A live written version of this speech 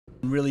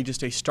Really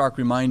just a stark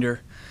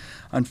reminder,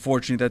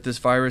 unfortunately, that this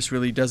virus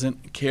really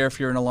doesn't care if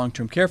you're in a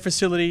long-term care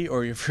facility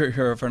or if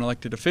you're an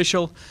elected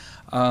official.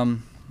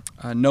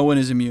 No one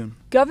is immune.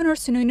 Governor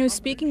Sununu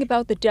speaking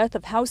about the death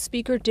of House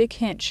Speaker Dick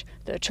Hinch.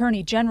 The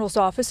Attorney General's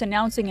office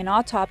announcing an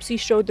autopsy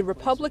showed the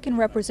Republican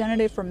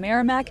representative from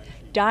Merrimack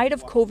died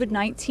of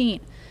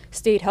COVID-19.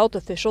 State health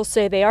officials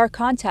say they are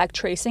contact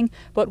tracing,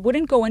 but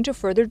wouldn't go into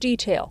further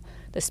detail.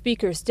 The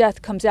Speaker's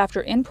death comes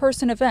after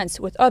in-person events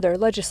with other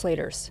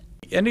legislators.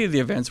 Any of the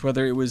events,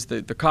 whether it was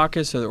the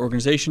caucus or the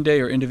organization day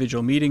or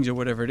individual meetings or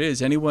whatever it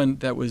is, anyone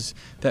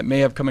that may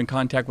have come in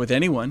contact with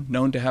anyone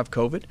known to have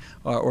COVID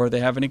or they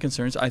have any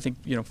concerns, I think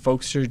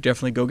folks should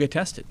definitely go get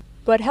tested.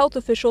 But health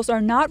officials are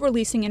not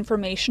releasing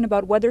information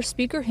about whether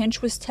Speaker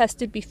Hinch was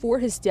tested before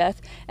his death,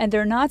 and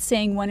they're not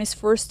saying when his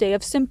first day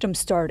of symptoms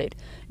started.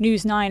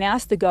 News 9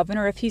 asked the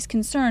governor if he's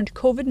concerned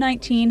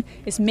COVID-19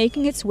 is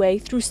making its way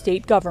through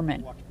state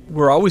government.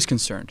 We're always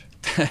concerned.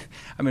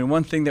 I mean,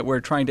 one thing that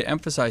we're trying to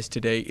emphasize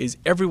today is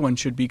everyone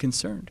should be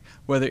concerned,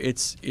 whether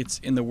it's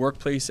in the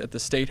workplace at the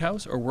State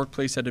House or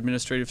workplace at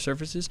Administrative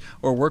Services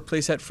or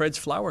workplace at Fred's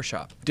Flower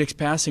Shop. Dick's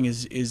passing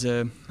is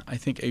I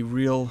think, a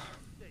real,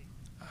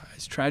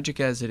 as tragic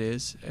as it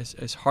is,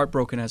 as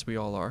heartbroken as we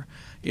all are,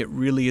 it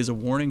really is a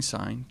warning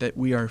sign that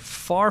we are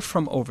far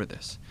from over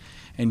this.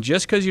 And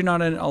just because you're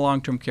not in a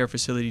long-term care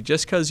facility,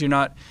 just because you're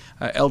not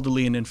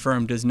elderly and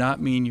infirm, does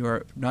not mean you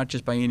are not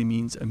just by any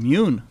means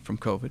immune from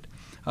COVID,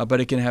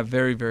 but it can have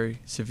very, very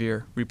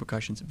severe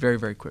repercussions very,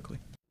 very quickly.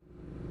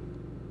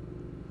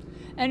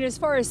 And as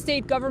far as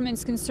state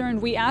government's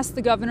concerned, we asked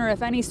the governor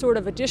if any sort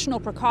of additional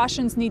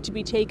precautions need to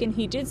be taken.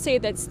 He did say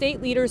that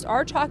state leaders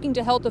are talking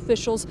to health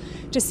officials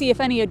to see if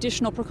any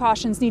additional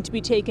precautions need to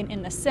be taken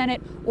in the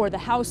Senate or the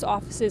House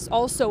offices.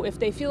 Also, if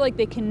they feel like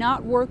they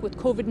cannot work with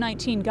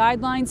COVID-19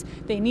 guidelines,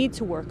 they need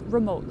to work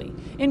remotely.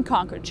 In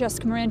Concord,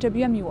 Jessica Moran,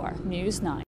 WMUR News 9.